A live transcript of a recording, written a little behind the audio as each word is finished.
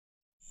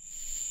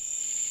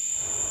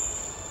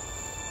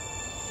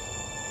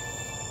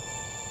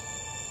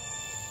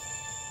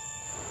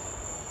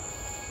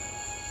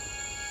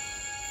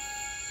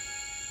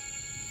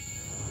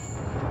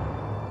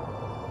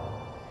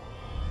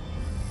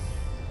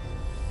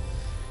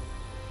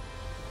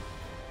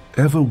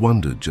Ever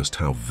wondered just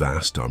how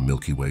vast our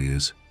Milky Way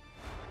is?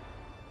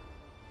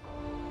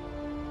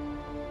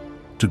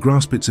 To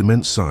grasp its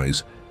immense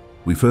size,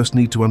 we first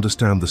need to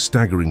understand the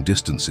staggering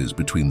distances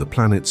between the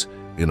planets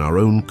in our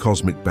own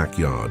cosmic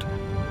backyard,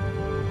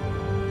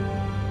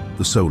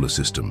 the solar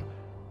system.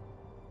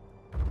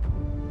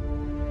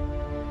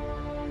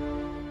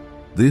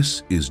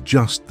 This is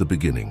just the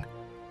beginning.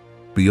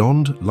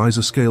 Beyond lies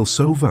a scale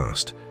so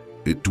vast,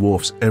 it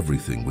dwarfs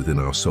everything within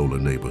our solar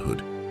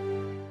neighborhood.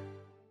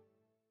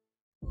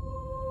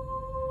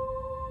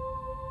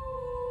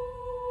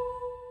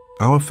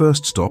 Our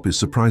first stop is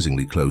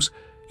surprisingly close,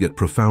 yet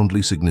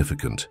profoundly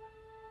significant.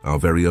 Our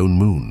very own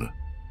moon.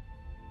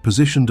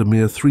 Positioned a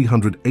mere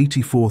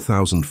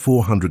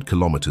 384,400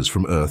 kilometers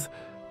from Earth,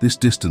 this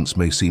distance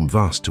may seem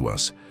vast to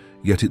us,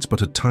 yet it's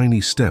but a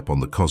tiny step on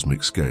the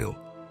cosmic scale.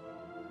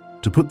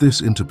 To put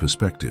this into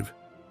perspective,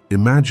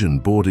 imagine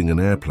boarding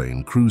an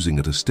airplane cruising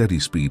at a steady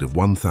speed of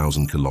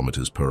 1,000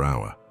 kilometers per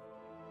hour.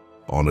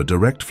 On a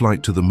direct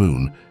flight to the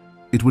moon,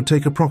 it would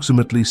take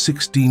approximately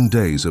 16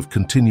 days of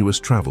continuous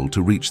travel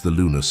to reach the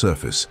lunar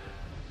surface.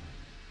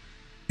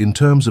 In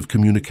terms of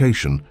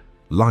communication,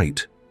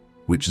 light,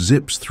 which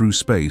zips through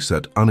space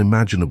at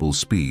unimaginable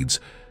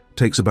speeds,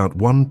 takes about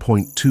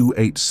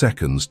 1.28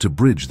 seconds to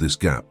bridge this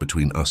gap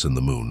between us and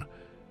the moon.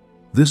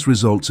 This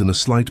results in a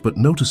slight but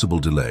noticeable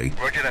delay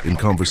in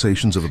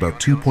conversations of about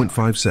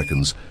 2.5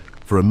 seconds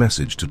for a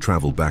message to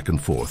travel back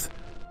and forth,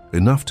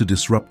 enough to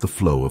disrupt the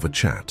flow of a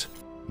chat,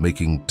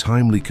 making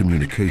timely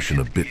communication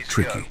a bit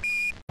tricky.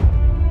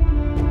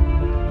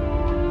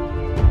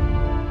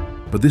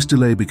 But this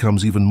delay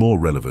becomes even more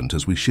relevant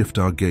as we shift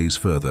our gaze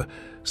further,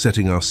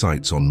 setting our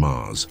sights on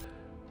Mars.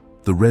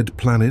 The red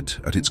planet,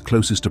 at its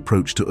closest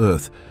approach to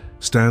Earth,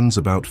 stands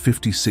about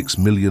 56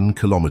 million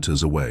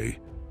kilometers away.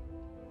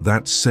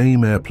 That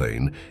same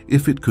airplane,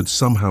 if it could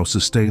somehow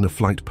sustain a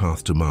flight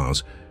path to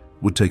Mars,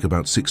 would take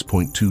about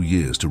 6.2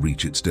 years to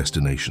reach its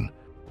destination.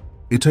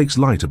 It takes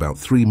light about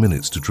 3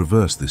 minutes to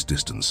traverse this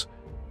distance.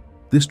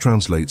 This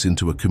translates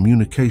into a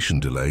communication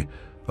delay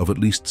of at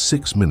least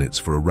 6 minutes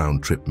for a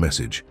round-trip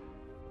message.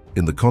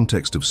 In the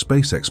context of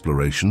space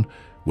exploration,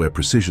 where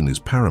precision is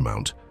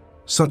paramount,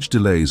 such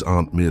delays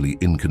aren't merely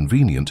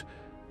inconvenient,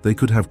 they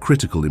could have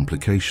critical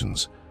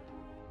implications.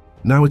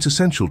 Now, it's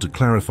essential to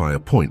clarify a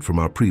point from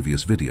our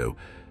previous video.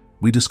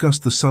 We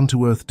discussed the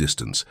Sun-to-Earth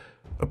distance,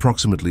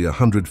 approximately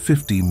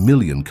 150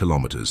 million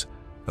kilometers,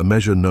 a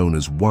measure known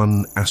as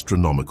 1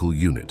 astronomical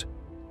unit.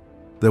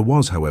 There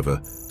was, however,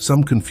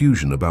 some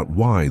confusion about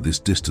why this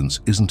distance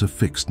isn't a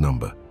fixed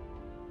number.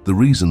 The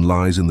reason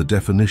lies in the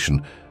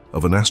definition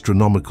of an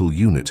astronomical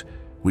unit,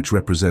 which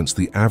represents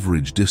the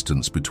average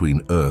distance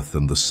between Earth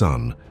and the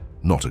Sun,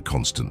 not a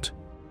constant.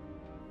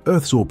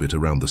 Earth's orbit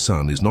around the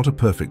Sun is not a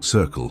perfect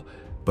circle,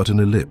 but an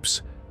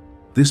ellipse.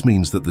 This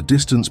means that the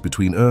distance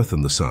between Earth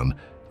and the Sun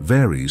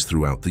varies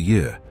throughout the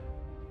year.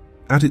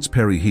 At its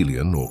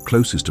perihelion, or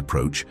closest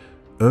approach,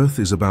 Earth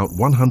is about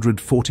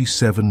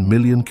 147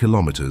 million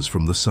kilometers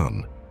from the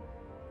Sun.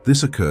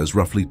 This occurs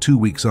roughly 2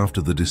 weeks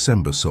after the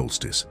December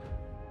solstice.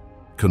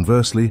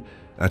 Conversely,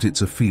 at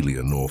its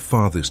aphelion, or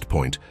farthest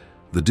point,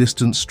 the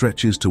distance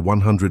stretches to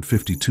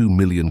 152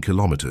 million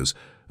kilometers,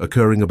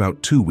 occurring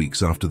about 2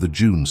 weeks after the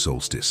June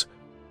solstice.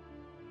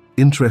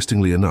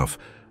 Interestingly enough,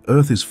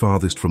 Earth is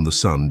farthest from the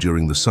Sun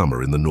during the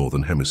summer in the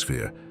northern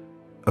hemisphere,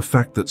 a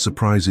fact that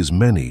surprises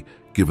many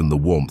given the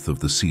warmth of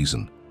the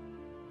season.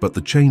 But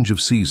the change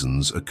of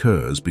seasons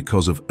occurs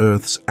because of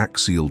Earth's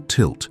axial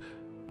tilt,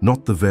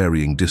 not the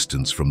varying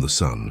distance from the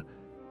Sun.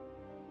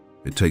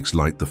 It takes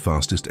light, the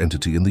fastest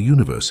entity in the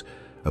universe,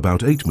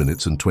 about 8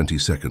 minutes and 20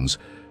 seconds,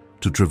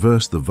 to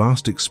traverse the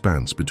vast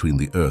expanse between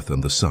the Earth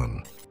and the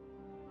Sun.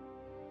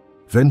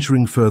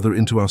 Venturing further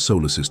into our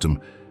solar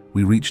system,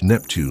 we reach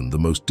Neptune, the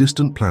most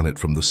distant planet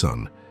from the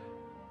Sun,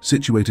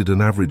 situated an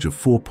average of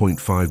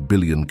 4.5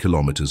 billion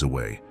kilometers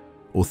away,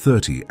 or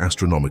 30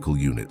 astronomical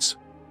units.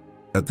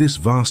 At this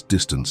vast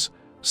distance,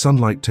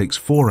 sunlight takes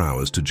 4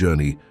 hours to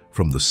journey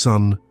from the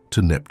Sun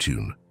to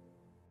Neptune.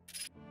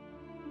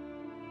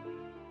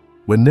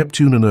 When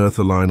Neptune and Earth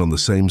align on the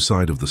same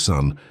side of the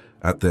Sun,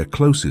 at their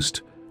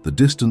closest, the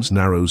distance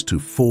narrows to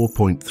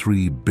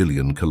 4.3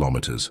 billion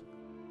kilometers.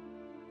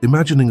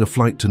 Imagining a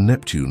flight to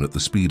Neptune at the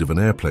speed of an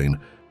airplane,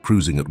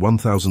 cruising at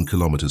 1,000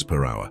 kilometers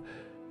per hour,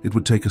 it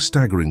would take a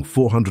staggering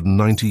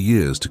 490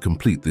 years to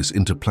complete this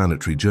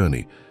interplanetary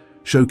journey,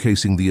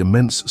 showcasing the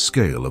immense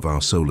scale of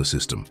our solar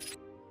system.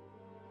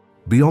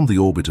 Beyond the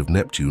orbit of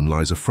Neptune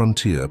lies a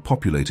frontier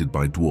populated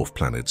by dwarf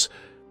planets,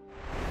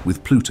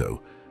 with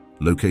Pluto,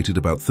 located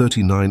about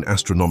 39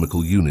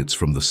 astronomical units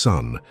from the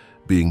Sun,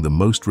 being the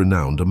most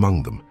renowned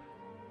among them.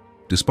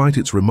 Despite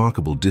its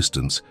remarkable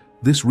distance,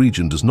 this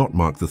region does not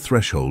mark the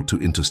threshold to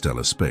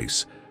interstellar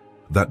space.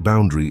 That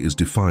boundary is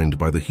defined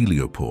by the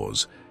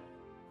heliopause.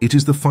 It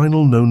is the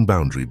final known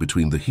boundary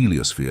between the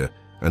heliosphere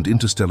and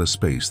interstellar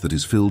space that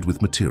is filled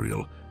with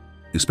material,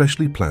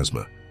 especially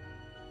plasma,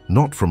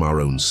 not from our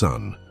own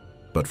Sun,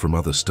 but from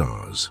other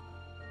stars.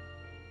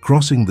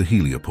 Crossing the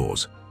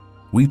heliopause,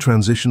 we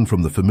transition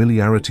from the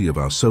familiarity of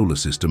our solar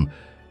system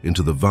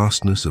into the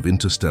vastness of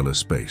interstellar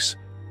space.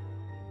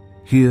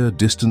 Here,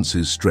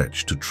 distances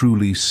stretch to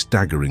truly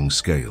staggering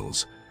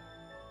scales.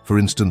 For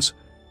instance,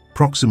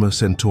 Proxima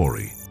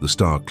Centauri, the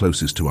star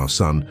closest to our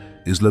Sun,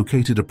 is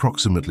located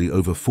approximately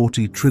over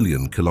 40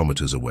 trillion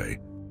kilometers away.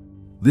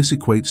 This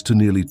equates to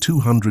nearly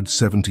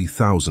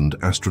 270,000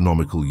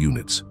 astronomical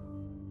units.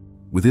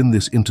 Within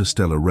this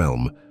interstellar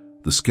realm,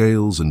 the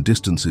scales and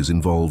distances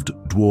involved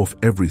dwarf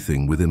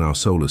everything within our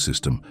solar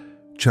system,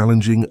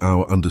 challenging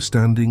our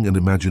understanding and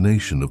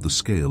imagination of the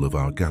scale of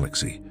our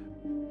galaxy.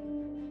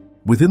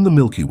 Within the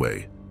Milky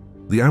Way,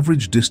 the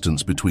average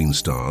distance between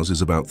stars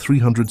is about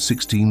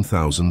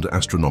 316,000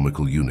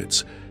 astronomical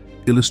units,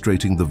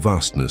 illustrating the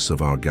vastness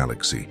of our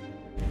galaxy.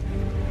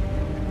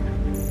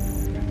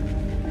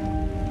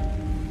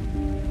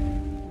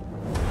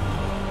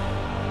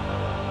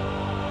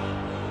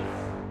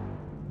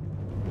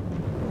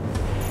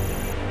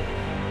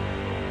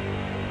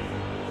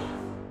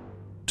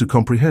 To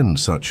comprehend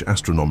such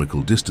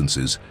astronomical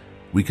distances,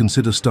 we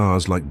consider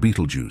stars like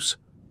Betelgeuse,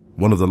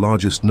 one of the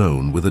largest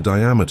known, with a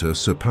diameter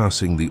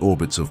surpassing the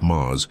orbits of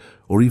Mars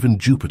or even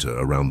Jupiter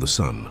around the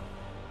Sun.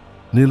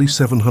 Nearly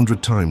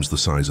 700 times the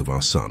size of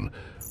our Sun,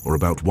 or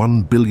about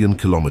 1 billion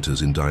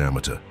kilometers in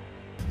diameter.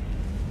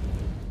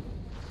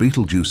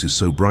 Betelgeuse is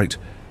so bright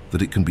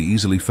that it can be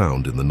easily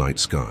found in the night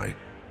sky,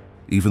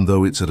 even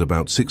though it's at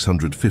about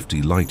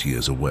 650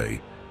 light-years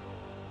away.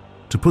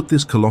 To put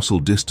this colossal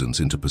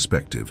distance into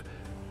perspective,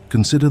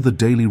 consider the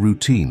daily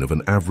routine of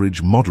an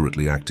average,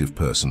 moderately active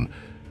person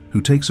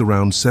who takes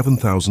around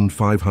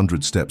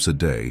 7,500 steps a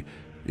day,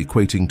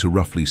 equating to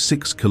roughly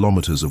 6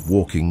 kilometers of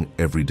walking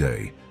every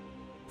day.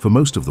 For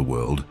most of the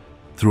world,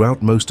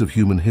 throughout most of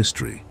human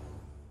history,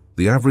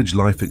 the average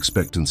life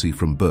expectancy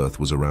from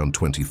birth was around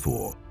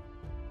 24.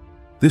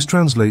 This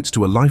translates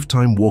to a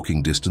lifetime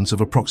walking distance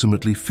of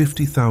approximately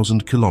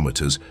 50,000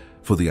 kilometers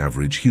for the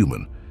average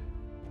human.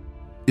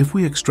 If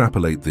we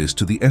extrapolate this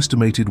to the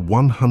estimated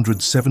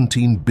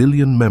 117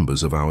 billion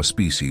members of our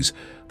species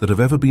that have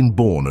ever been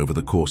born over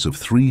the course of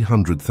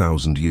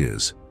 300,000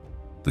 years,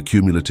 the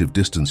cumulative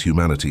distance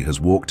humanity has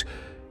walked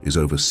is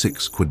over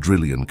 6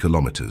 quadrillion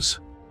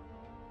kilometers.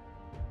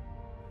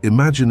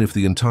 Imagine if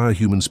the entire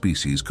human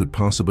species could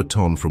pass a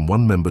baton from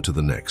one member to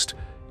the next,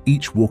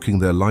 each walking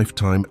their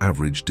lifetime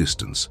average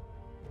distance.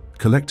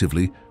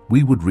 Collectively,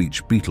 we would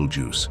reach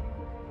Betelgeuse.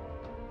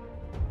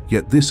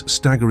 Yet this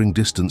staggering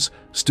distance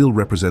still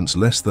represents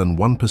less than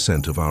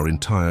 1% of our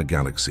entire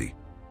galaxy.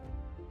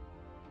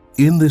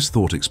 In this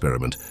thought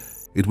experiment,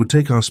 it would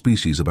take our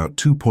species about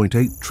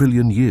 2.8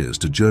 trillion years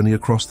to journey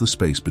across the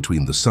space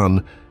between the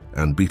Sun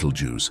and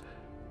Betelgeuse.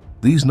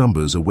 These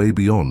numbers are way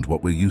beyond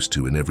what we're used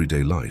to in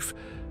everyday life,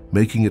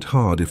 making it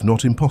hard, if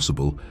not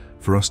impossible,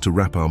 for us to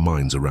wrap our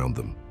minds around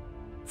them.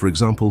 For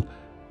example,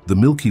 the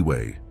Milky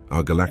Way,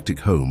 our galactic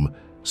home,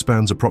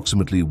 spans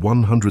approximately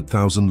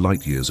 100,000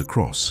 light-years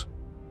across.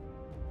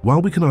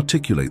 While we can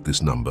articulate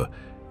this number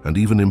and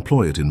even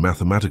employ it in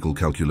mathematical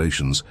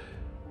calculations,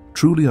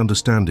 truly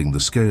understanding the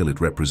scale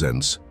it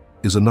represents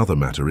is another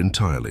matter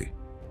entirely.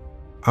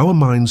 Our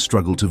minds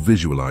struggle to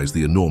visualize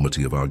the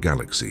enormity of our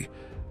galaxy.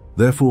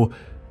 Therefore,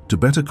 to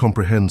better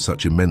comprehend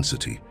such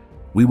immensity,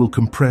 we will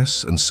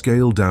compress and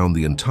scale down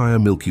the entire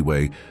Milky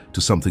Way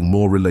to something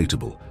more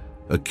relatable,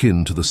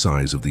 akin to the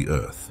size of the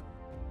Earth.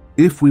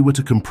 If we were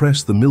to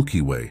compress the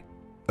Milky Way,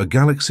 a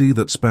galaxy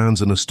that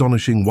spans an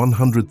astonishing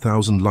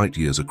 100,000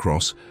 light-years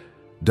across,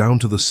 down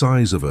to the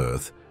size of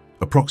Earth,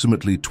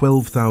 approximately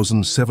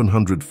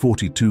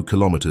 12,742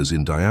 kilometers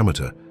in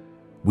diameter,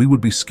 we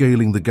would be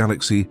scaling the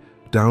galaxy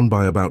down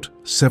by about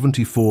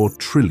 74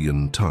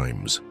 trillion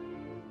times.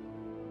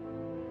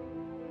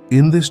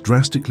 In this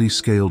drastically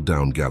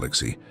scaled-down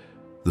galaxy,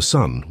 the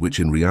Sun, which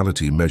in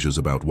reality measures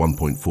about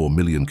 1.4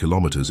 million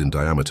kilometers in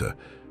diameter,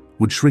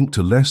 would shrink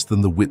to less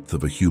than the width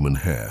of a human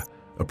hair,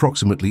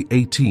 approximately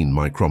 18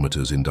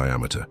 micrometers in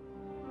diameter.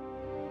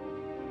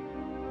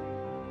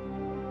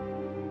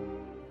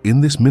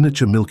 In this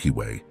miniature Milky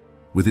Way,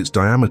 with its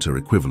diameter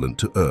equivalent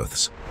to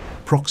Earth's,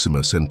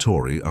 Proxima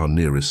Centauri, our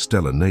nearest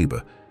stellar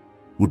neighbor,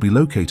 would be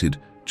located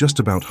just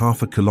about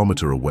half a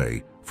kilometer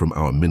away from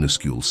our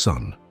minuscule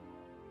Sun.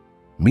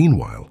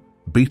 Meanwhile,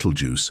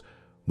 Betelgeuse,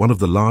 one of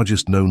the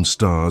largest known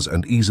stars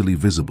and easily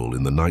visible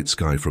in the night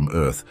sky from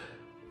Earth,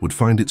 would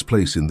find its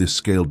place in this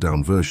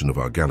scaled-down version of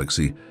our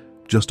galaxy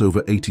just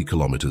over 80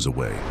 kilometers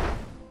away.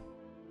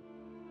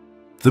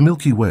 The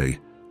Milky Way,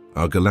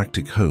 our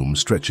galactic home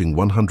stretching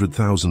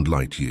 100,000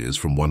 light-years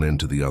from one end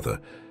to the other,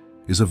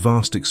 is a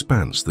vast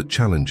expanse that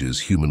challenges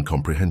human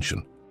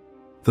comprehension.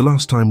 The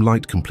last time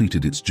light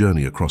completed its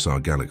journey across our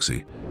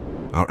galaxy,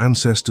 our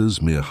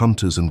ancestors, mere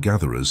hunters and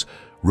gatherers,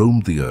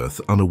 roamed the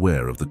Earth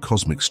unaware of the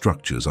cosmic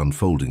structures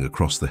unfolding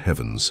across the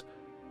heavens.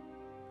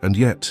 And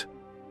yet,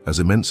 as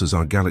immense as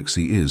our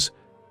galaxy is,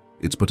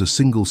 it's but a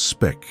single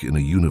speck in a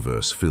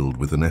universe filled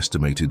with an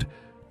estimated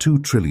 2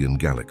 trillion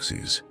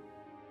galaxies.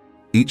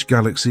 Each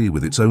galaxy,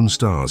 with its own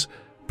stars,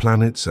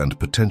 planets, and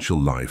potential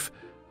life,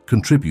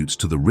 contributes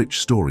to the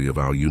rich story of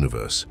our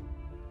universe,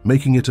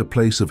 making it a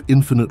place of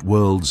infinite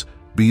worlds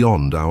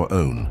beyond our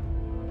own.